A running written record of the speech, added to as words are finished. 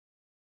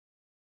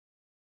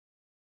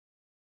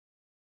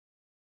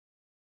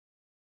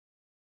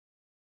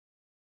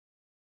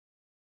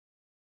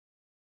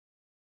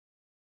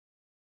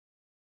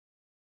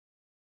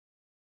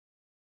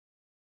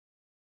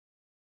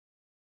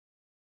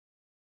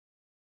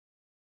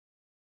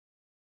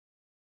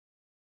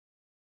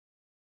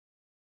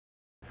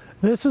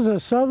This is a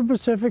Southern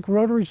Pacific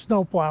Rotary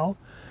Snow Plow,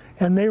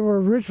 and they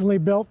were originally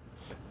built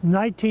in the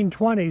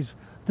 1920s,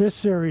 this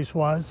series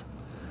was.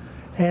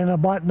 And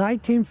about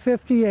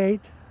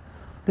 1958,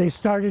 they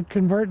started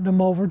converting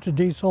them over to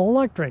diesel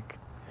electric.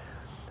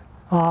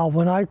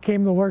 When I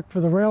came to work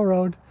for the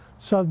railroad,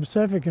 Southern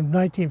Pacific, in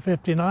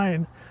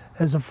 1959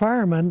 as a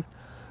fireman,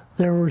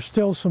 there were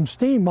still some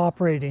steam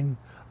operating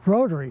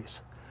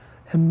rotaries.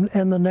 And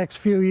in the next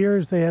few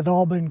years, they had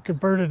all been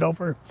converted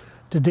over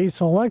to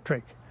diesel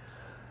electric.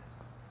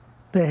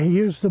 They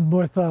used them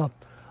with a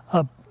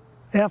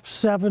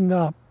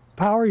F7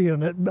 power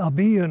unit, a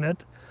B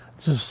unit,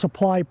 to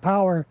supply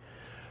power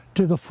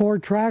to the 4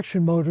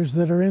 traction motors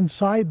that are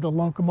inside the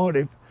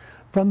locomotive.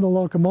 From the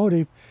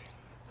locomotive,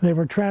 they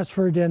were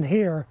transferred in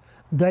here.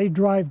 They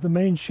drive the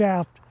main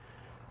shaft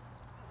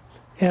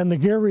and the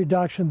gear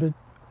reduction that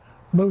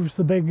moves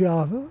the big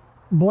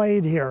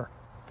blade here.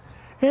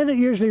 And it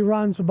usually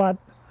runs about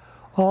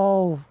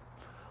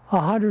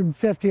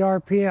 150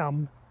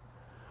 RPM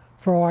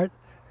for it.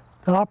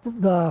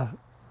 The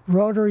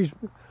rotary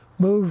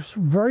moves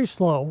very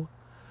slow,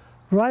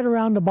 right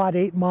around about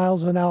 8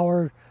 miles an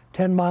hour,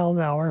 10 miles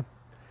an hour.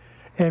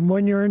 And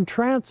when you're in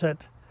transit,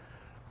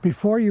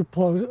 before you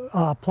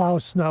plow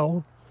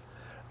snow,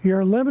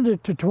 you're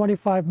limited to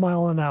 25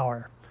 miles an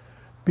hour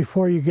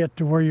before you get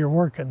to where you're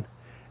working.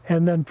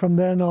 And then from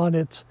then on,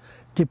 it's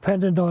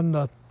dependent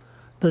on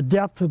the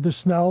depth of the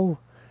snow.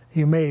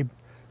 You may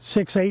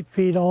 6, 8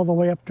 feet all the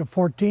way up to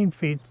 14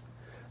 feet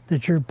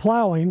that you're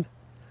plowing.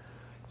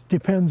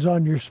 Depends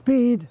on your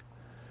speed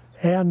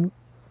and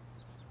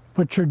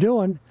what you're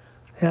doing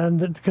and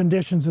the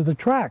conditions of the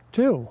track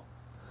too.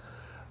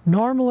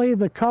 Normally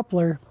the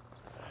coupler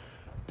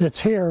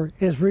that's here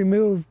is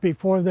removed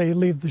before they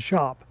leave the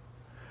shop,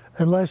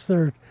 unless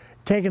they're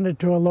taking it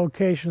to a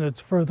location that's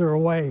further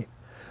away.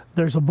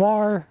 There's a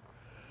bar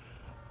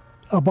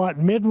about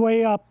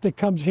midway up that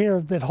comes here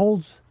that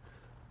holds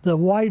the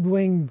wide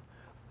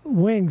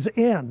wings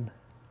in,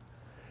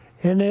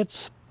 and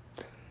it's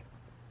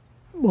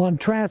on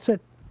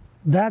transit.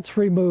 That's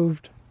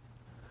removed,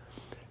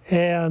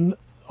 and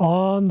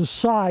on the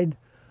side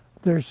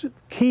there's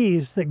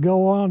keys that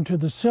go on to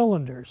the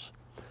cylinders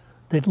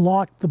that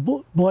lock the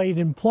blade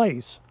in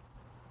place.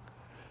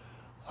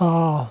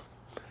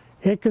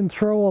 It can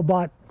throw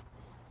about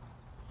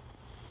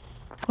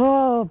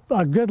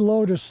a good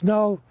load of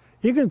snow.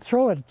 You can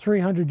throw it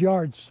 300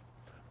 yards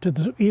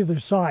to either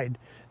side,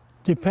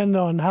 depending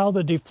on how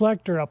the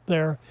deflector up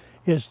there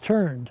is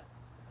turned.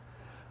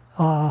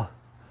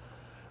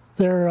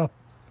 They're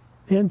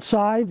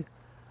inside.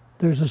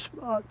 There's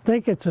I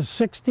think it's a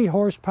 60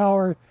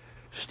 horsepower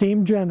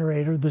steam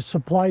generator that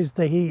supplies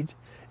the heat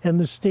and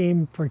the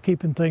steam for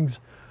keeping things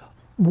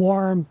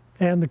warm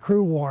and the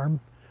crew warm.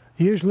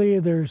 Usually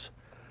there's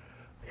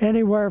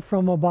anywhere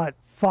from about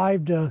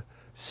 5 to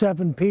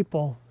 7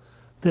 people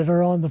that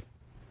are on the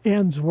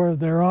ends where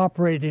they're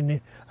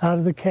operating out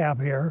of the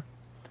cab here.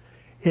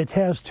 It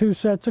has 2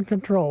 sets of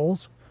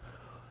controls.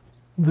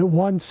 The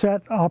one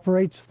set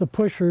operates the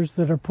pushers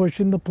that are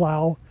pushing the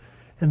plow,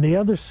 and the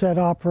other set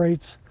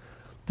operates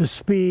the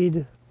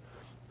speed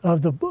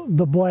of the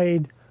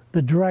blade,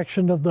 the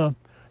direction of the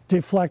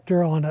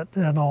deflector on it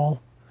and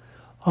all.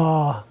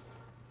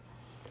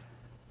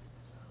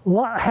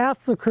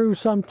 Half the crew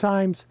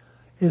sometimes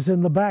is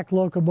in the back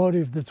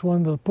locomotive that's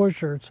one of the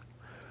pushers,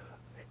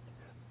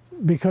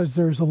 because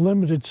there's a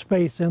limited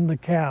space in the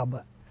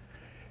cab.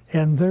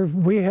 And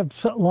we have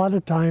a lot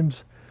of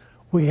times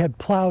we had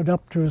plowed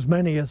up to as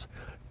many as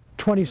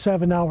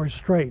 27 hours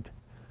straight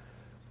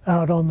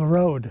out on the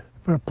road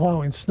for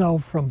plowing snow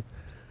from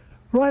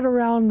right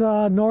around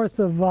north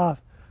of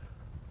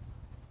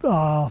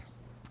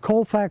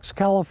Colfax,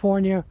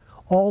 California,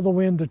 all the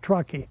way into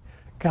Truckee,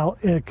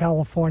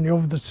 California,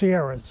 over the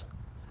Sierras.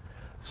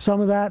 Some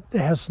of that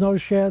has snow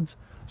sheds,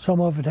 some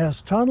of it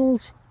has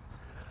tunnels,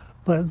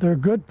 but the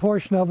good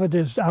portion of it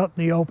is out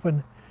in the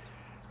open.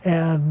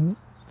 And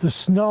the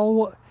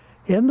snow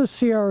in the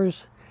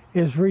Sierras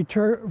is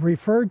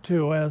referred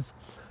to as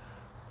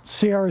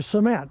Sierra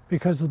cement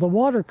because of the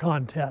water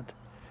content.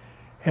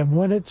 And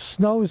when it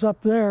snows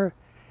up there,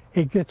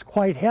 it gets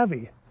quite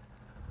heavy.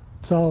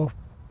 So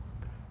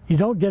you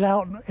don't get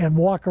out and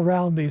walk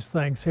around these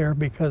things here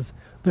because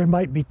there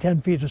might be 10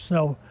 feet of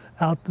snow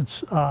out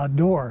the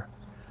door.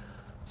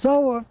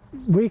 So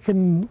we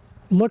can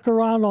look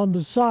around on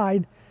the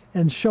side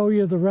and show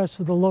you the rest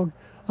of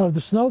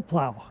the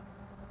snowplow.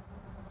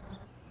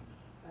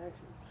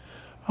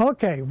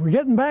 Okay, we're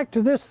getting back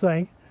to this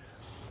thing.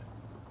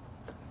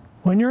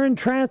 When you're in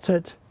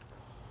transit,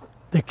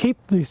 they keep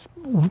the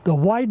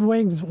wide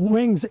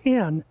wings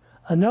in.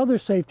 Another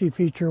safety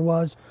feature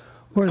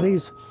were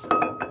these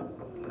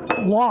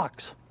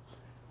locks.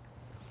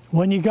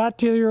 When you got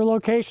to your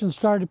location,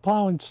 started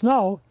plowing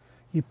snow,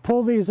 you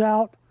pull these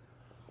out,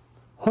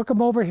 hook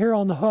them over here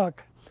on the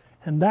hook,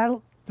 and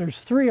there's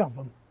 3 of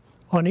them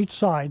on each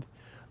side.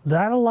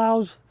 That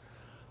allows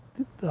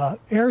the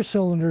air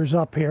cylinders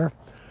up here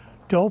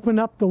to open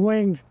up the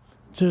wing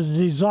to the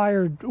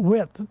desired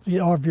width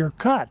of your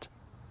cut.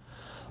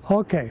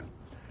 Okay,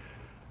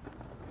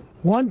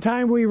 One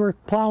time we were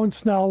plowing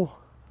snow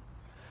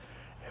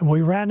and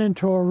we ran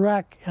into a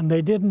wreck and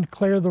they didn't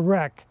clear the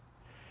wreck.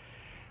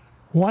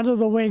 One of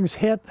the wings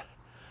hit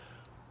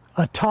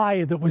a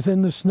tie that was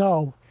in the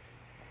snow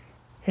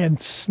and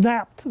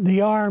snapped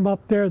the arm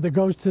up there that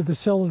goes to the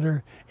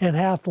cylinder in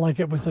half like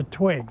it was a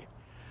twig.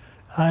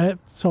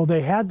 So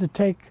they had to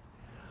take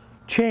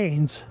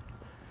chains,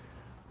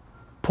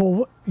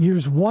 pulled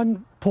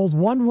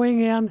one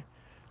wing in,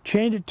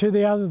 chained it to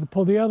the other,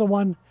 pull the other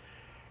one,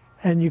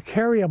 and you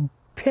carry a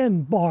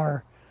pin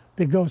bar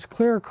that goes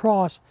clear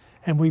across,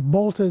 and we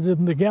bolted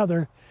them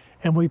together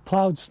and we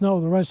plowed snow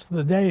the rest of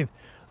the day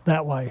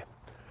that way.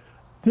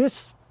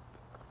 This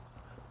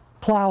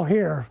plow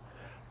here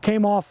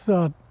came off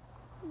the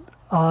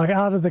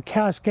out of the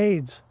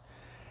Cascades,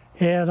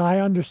 and I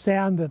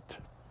understand that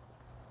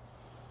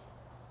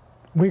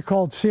we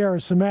called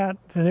Sierra Cement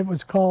and it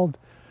was called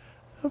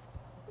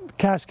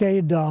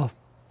Cascade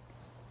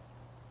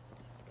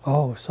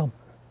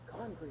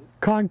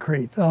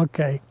concrete,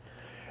 okay.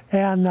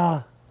 And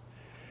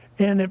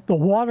the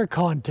water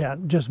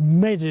content just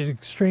made it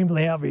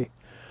extremely heavy.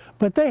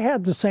 But they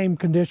had the same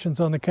conditions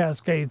on the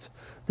Cascades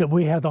that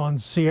we had on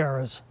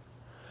Sierras.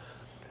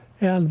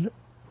 And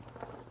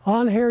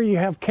on here you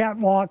have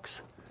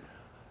catwalks.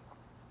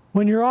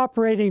 When you're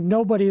operating,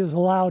 nobody is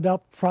allowed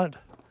up front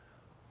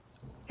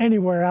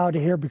anywhere out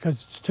of here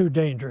because it's too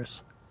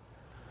dangerous.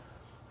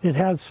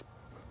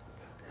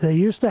 They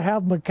used to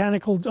have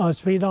mechanical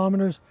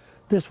speedometers.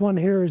 This one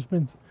here has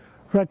been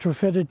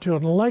retrofitted to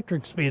an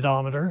electric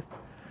speedometer.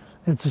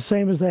 It's the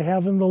same as they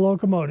have in the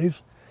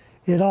locomotives.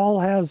 It all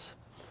has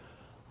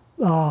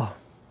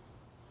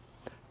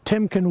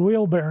Timken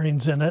wheel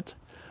bearings in it,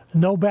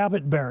 no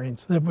Babbitt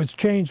bearings. That was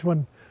changed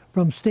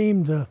from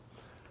steam to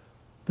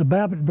the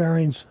Babbitt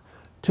bearings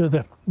to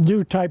the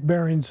new type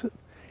bearings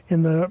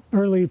in the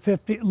late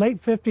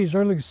 50s,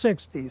 early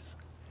 60s.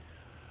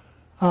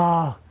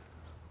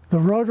 The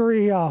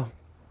rotary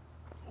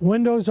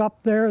windows up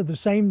there, the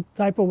same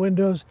type of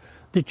windows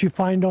that you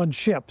find on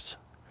ships.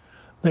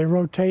 They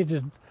rotate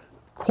at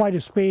quite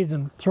a speed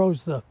and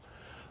throws the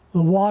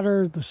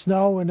water, the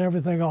snow, and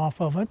everything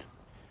off of it.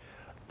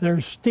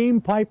 There's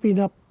steam piping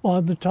up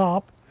on the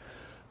top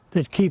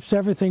that keeps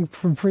everything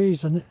from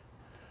freezing.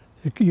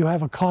 You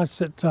have a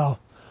constant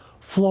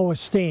flow of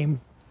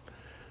steam,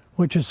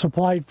 which is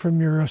supplied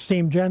from your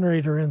steam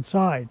generator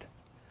inside.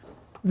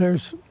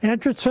 There's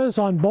entrances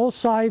on both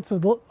sides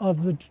of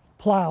the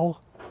plow,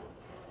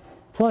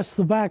 plus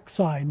the back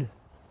side.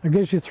 It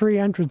gives you 3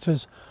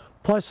 entrances,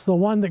 plus the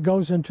one that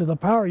goes into the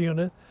power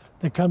unit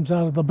that comes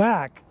out of the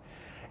back.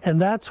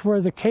 And that's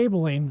where the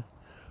cabling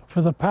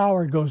for the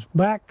power goes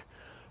back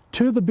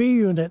to the B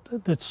unit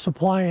that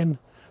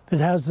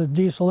has the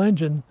diesel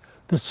engine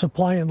that's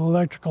supplying the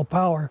electrical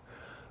power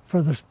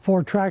for the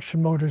 4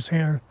 traction motors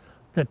here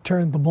that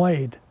turn the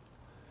blade.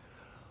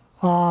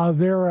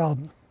 They're a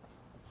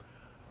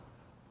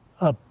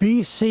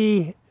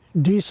BC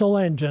diesel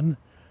engine,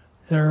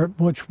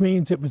 which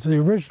means it was the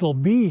original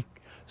B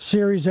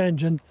series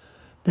engine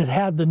that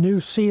had the new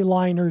C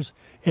liners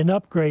and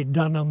upgrade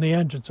done on the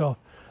engine. So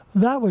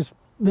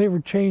they were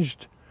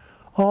changed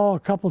a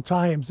couple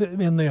times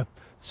in the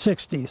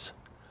 60s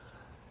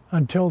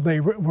until they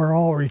were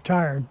all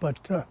retired.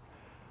 But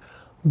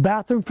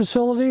bathroom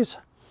facilities,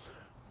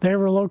 they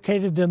were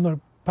located in the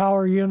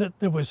power unit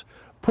that was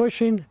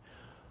pushing.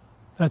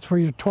 That's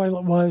where your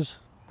toilet was,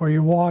 where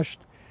you washed.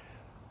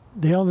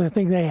 The only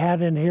thing they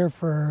had in here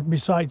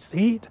besides the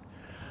heat,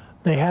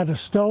 they had a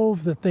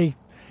stove that they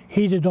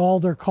heated all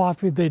their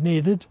coffee they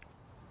needed.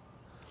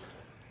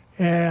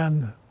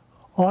 And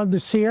on the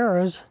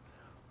Sierras,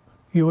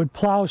 you would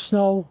plow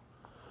snow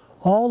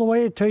all the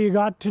way until you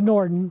got to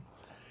Norden.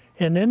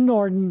 And in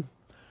Norden,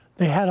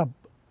 they had a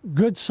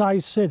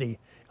good-sized city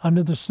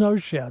under the snow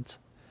sheds.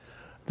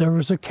 There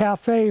was a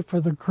cafe for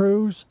the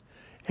crews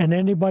and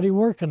anybody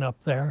working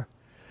up there.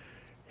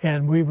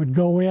 And we would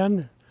go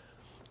in,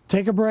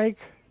 take a break,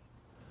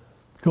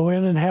 go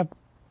in and have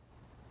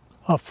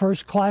a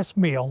first-class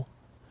meal,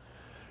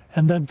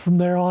 and then from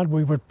there on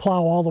we would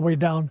plow all the way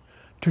down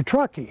to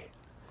Truckee.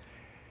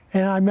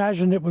 And I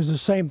imagine it was the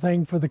same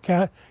thing for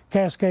the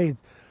Cascade.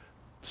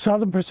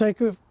 Southern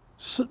Pacific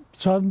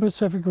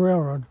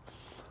Railroad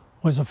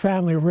was a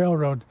family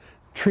railroad,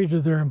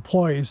 treated their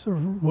employees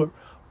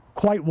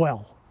quite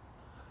well.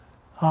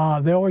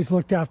 They always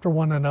looked after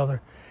one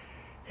another.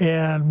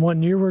 And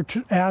when you were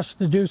asked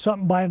to do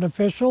something by an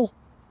official,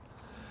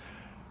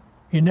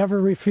 you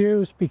never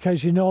refused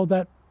because you know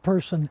that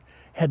person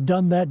had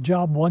done that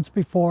job once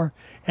before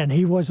and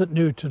he wasn't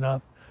new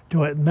enough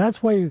to it. And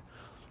that's why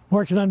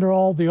working under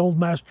all the old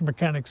master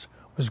mechanics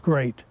was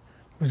great. It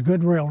was a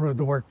good railroad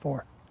to work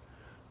for.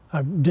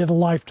 I did a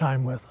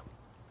lifetime with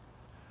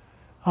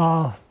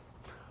them.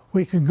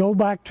 We can go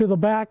back to the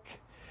back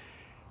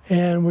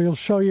and we'll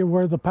show you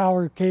where the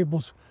power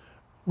cables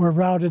were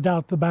routed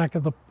out the back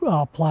of the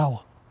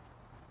plow.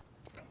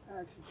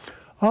 Action.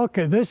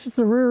 Okay, this is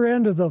the rear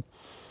end of the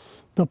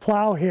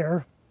plow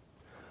here.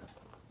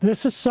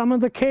 This is some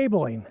of the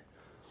cabling.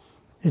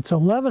 It's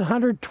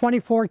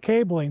 1124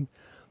 cabling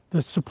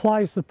that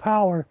supplies the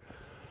power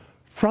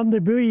from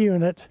the buoy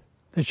unit,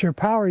 that's your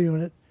power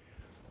unit,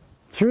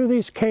 through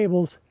these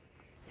cables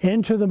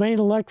into the main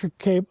electric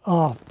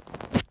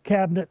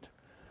cabinet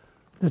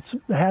that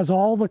has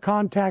all the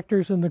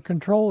contactors and the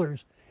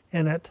controllers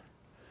in it.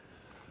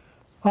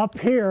 Up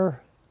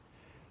here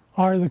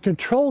are the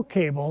control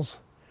cables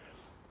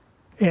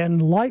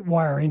and light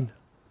wiring,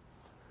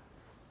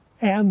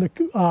 and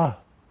the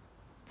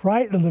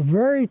right at the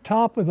very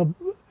top of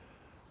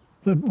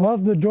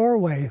above the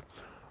doorway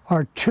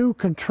are two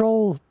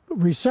control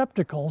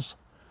receptacles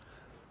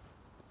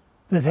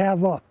that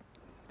have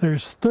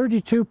there's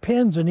 32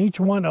 pins in each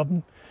one of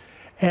them,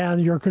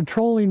 and you're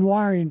controlling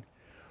wiring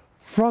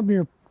from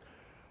your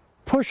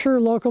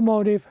pusher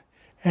locomotive,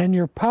 and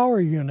your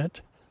power unit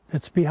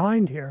that's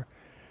behind here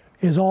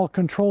is all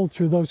controlled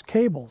through those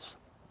cables.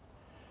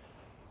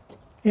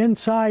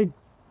 Inside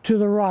to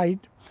the right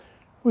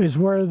is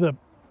where the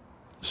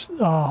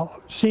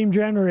steam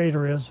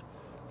generator is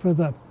for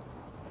the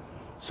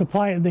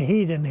supplying the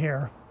heat in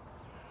here.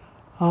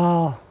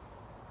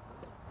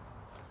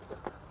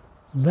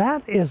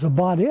 That is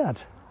about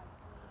it,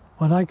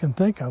 what I can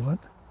think of it.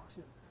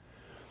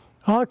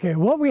 Okay,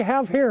 what we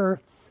have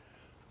here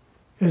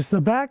is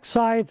the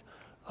backside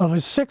of a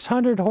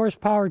 600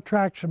 horsepower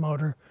traction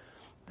motor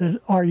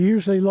that are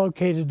usually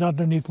located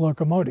underneath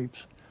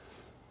locomotives.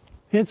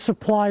 It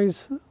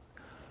supplies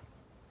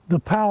the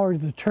power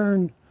to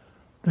turn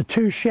the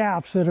two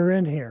shafts that are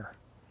in here.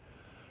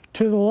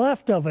 To the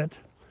left of it,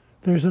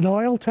 there's an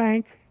oil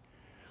tank,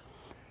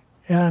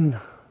 and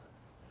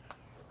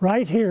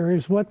right here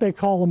is what they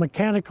call a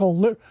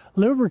mechanical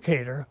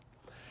lubricator.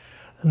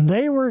 And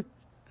they were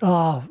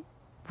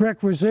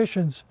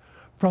requisitions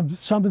from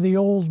some of the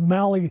old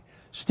Malley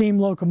steam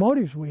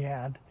locomotives we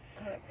had.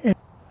 And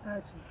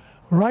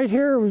right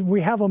here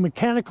we have a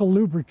mechanical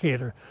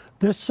lubricator.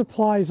 This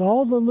supplies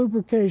all the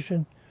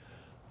lubrication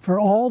for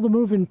all the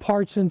moving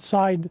parts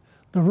inside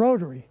the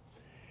rotary.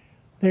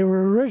 They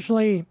were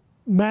originally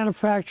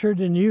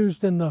manufactured and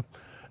used in the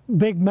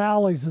big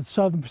Malleys that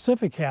Southern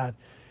Pacific had.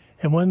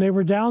 And when they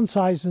were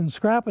downsized and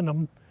scrapping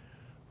them,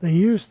 they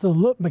used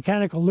the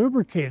mechanical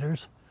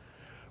lubricators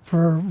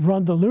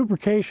run the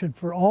lubrication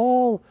for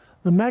all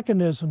the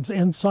mechanisms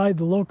inside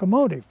the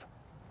locomotive.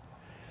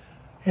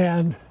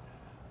 And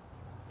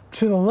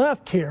to the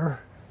left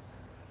here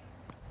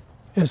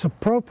is a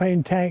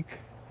propane tank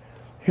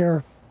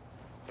here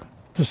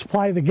to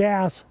supply the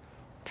gas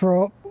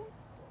for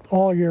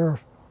all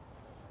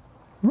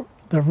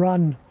to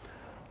run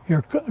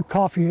your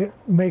coffee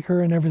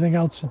maker and everything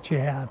else that you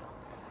had.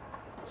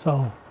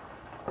 So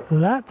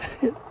that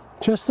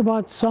just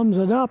about sums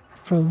it up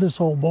for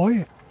this old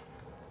boy.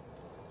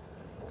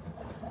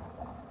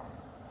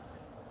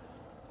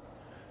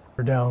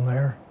 Down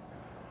there.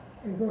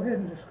 Go ahead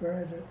and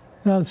describe it.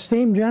 Now, the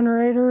steam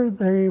generator,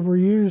 they were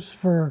used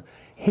for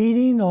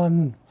heating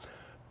on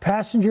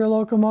passenger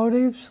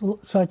locomotives,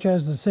 such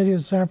as the city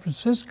of San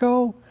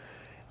Francisco.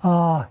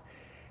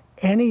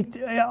 Any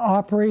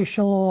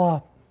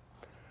operational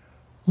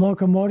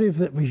locomotive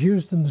that was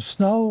used in the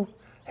snow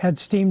had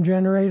steam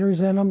generators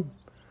in them.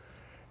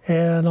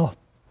 And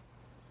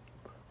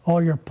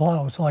all your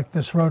plows, like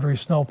this Rotary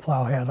Snow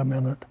Plow, had them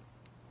in it.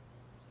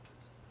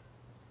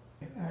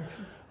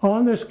 Action.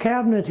 On this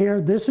cabinet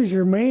here, this is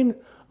your main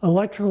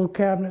electrical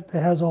cabinet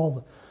that has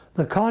all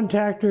the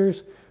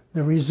contactors,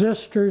 the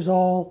resistors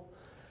all,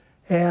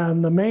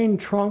 and the main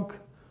trunk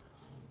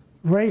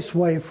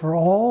raceway for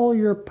all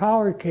your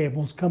power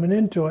cables coming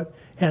into it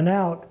and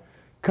out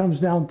comes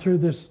down through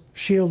this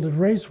shielded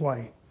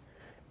raceway.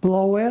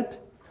 Below it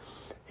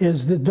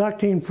is the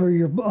ducting for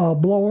your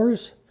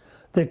blowers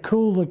that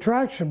cool the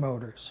traction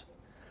motors.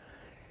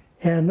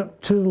 And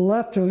to the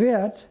left of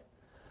it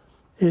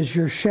is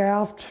your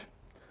shaft.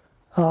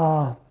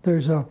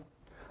 There's a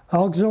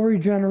auxiliary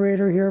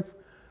generator here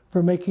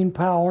for making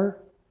power.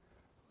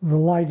 The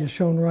light is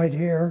shown right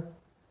here.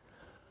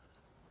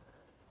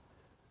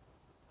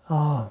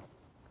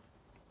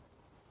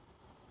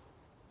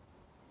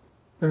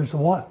 There's a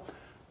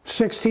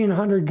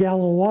 1,600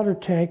 gallon water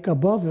tank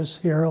above us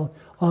here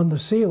on the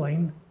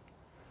ceiling.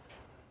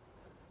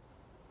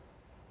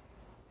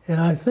 And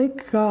I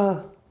think,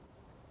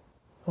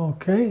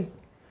 okay,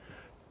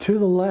 to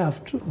the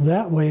left,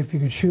 that way, if you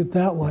could shoot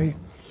that way,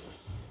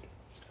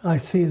 I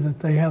see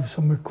that they have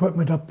some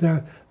equipment up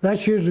there.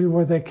 That's usually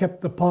where they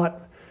kept the pot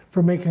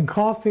for making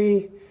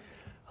coffee.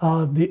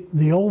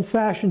 The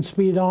old-fashioned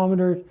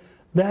speedometer,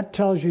 that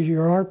tells you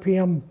your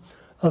RPM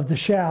of the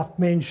shaft,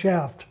 main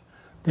shaft,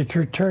 that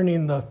you're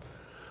turning the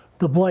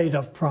blade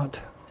up front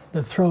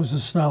that throws the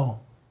snow.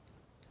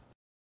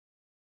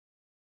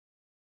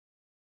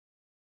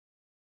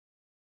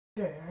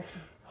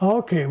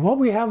 Okay, what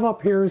we have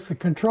up here is the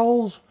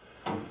controls.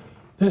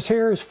 This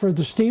here is for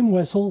the steam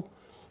whistle.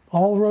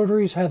 All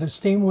rotaries had a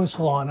steam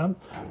whistle on them.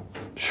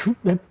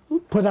 It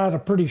put out a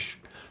pretty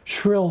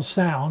shrill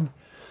sound.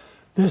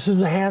 This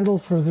is a handle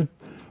for the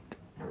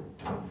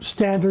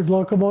standard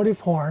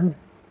locomotive horn.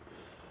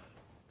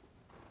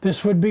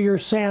 This would be your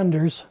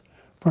sanders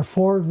for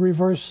forward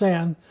reverse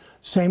sand.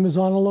 same as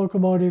on a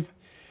locomotive.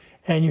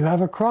 And you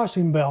have a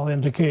crossing bell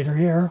indicator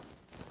here.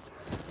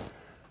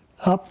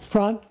 Up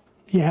front,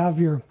 you have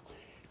your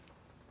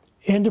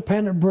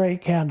independent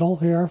brake handle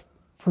here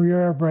for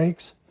your air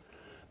brakes.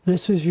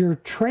 This is your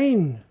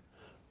train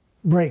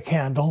brake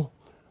handle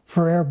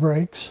for air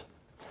brakes.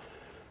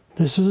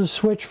 This is a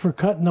switch for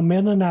cutting them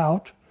in and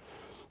out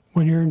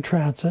when you're in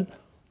transit.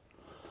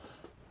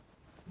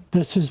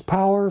 This is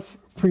power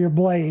for your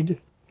blade.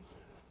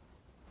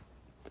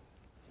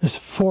 This is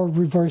forward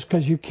reverse,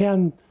 because you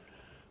can,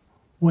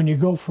 when you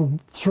go from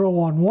throw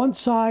on one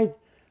side,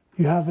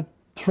 you have it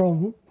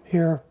throw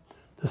here,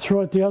 the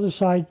throw at the other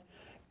side,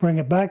 bring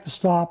it back to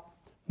stop,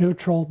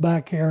 neutral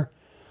back here,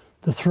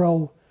 the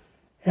throw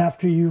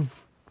after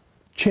you've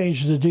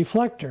changed the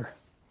deflector.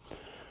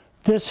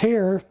 This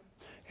here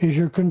is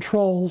your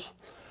controls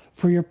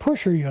for your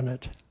pusher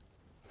unit.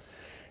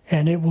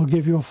 And it will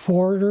give you a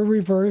forward or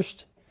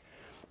reversed.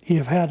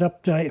 You've had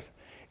up to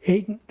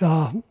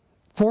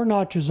 4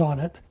 notches on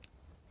it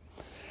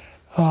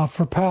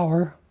for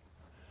power.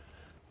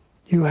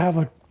 You have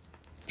a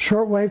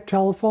shortwave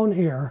telephone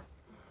here.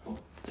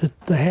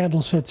 The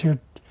handle sits here,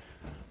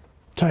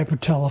 type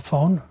of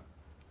telephone.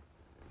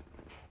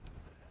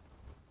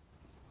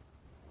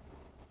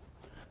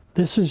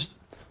 This is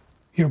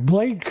your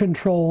blade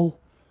control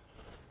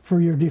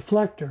for your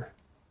deflector.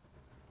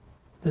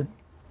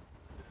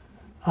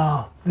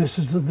 This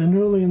is the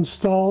newly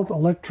installed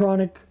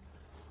electronic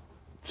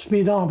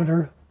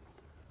speedometer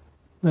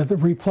that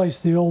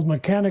replaced the old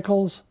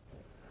mechanicals.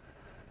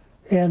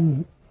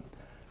 And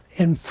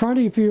in front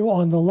of you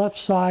on the left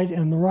side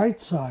and the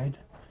right side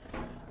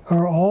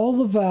are all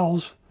the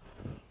valves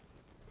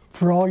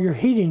for all your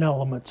heating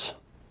elements.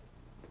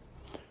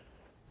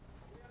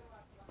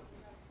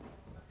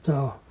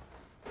 So,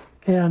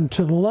 and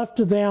to the left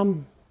of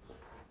them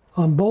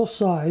on both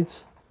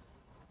sides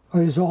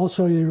is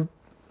also your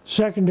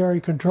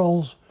secondary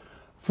controls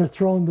for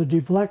throwing the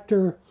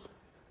deflector,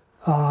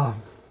 and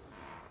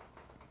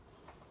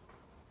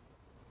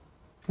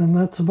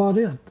that's about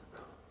it.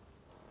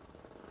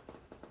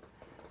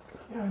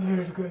 Yeah, and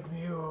here's a good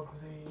view of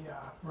the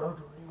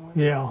rotary one.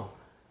 Yeah.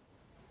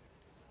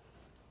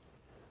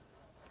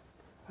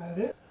 That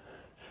it?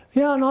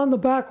 Yeah, and on the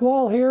back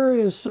wall here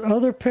is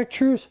other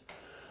pictures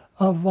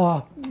of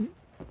the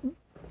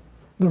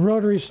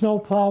rotary snow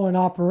plow in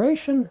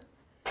operation.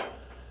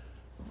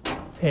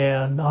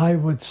 And I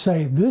would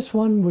say this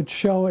one would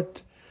show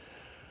it,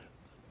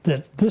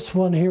 that this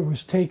one here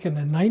was taken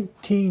in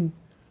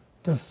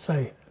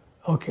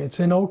okay, it's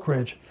in Oak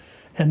Ridge.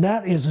 And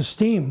that is a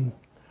steam,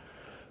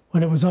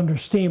 when it was under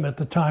steam at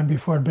the time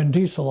before it had been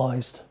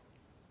dieselized.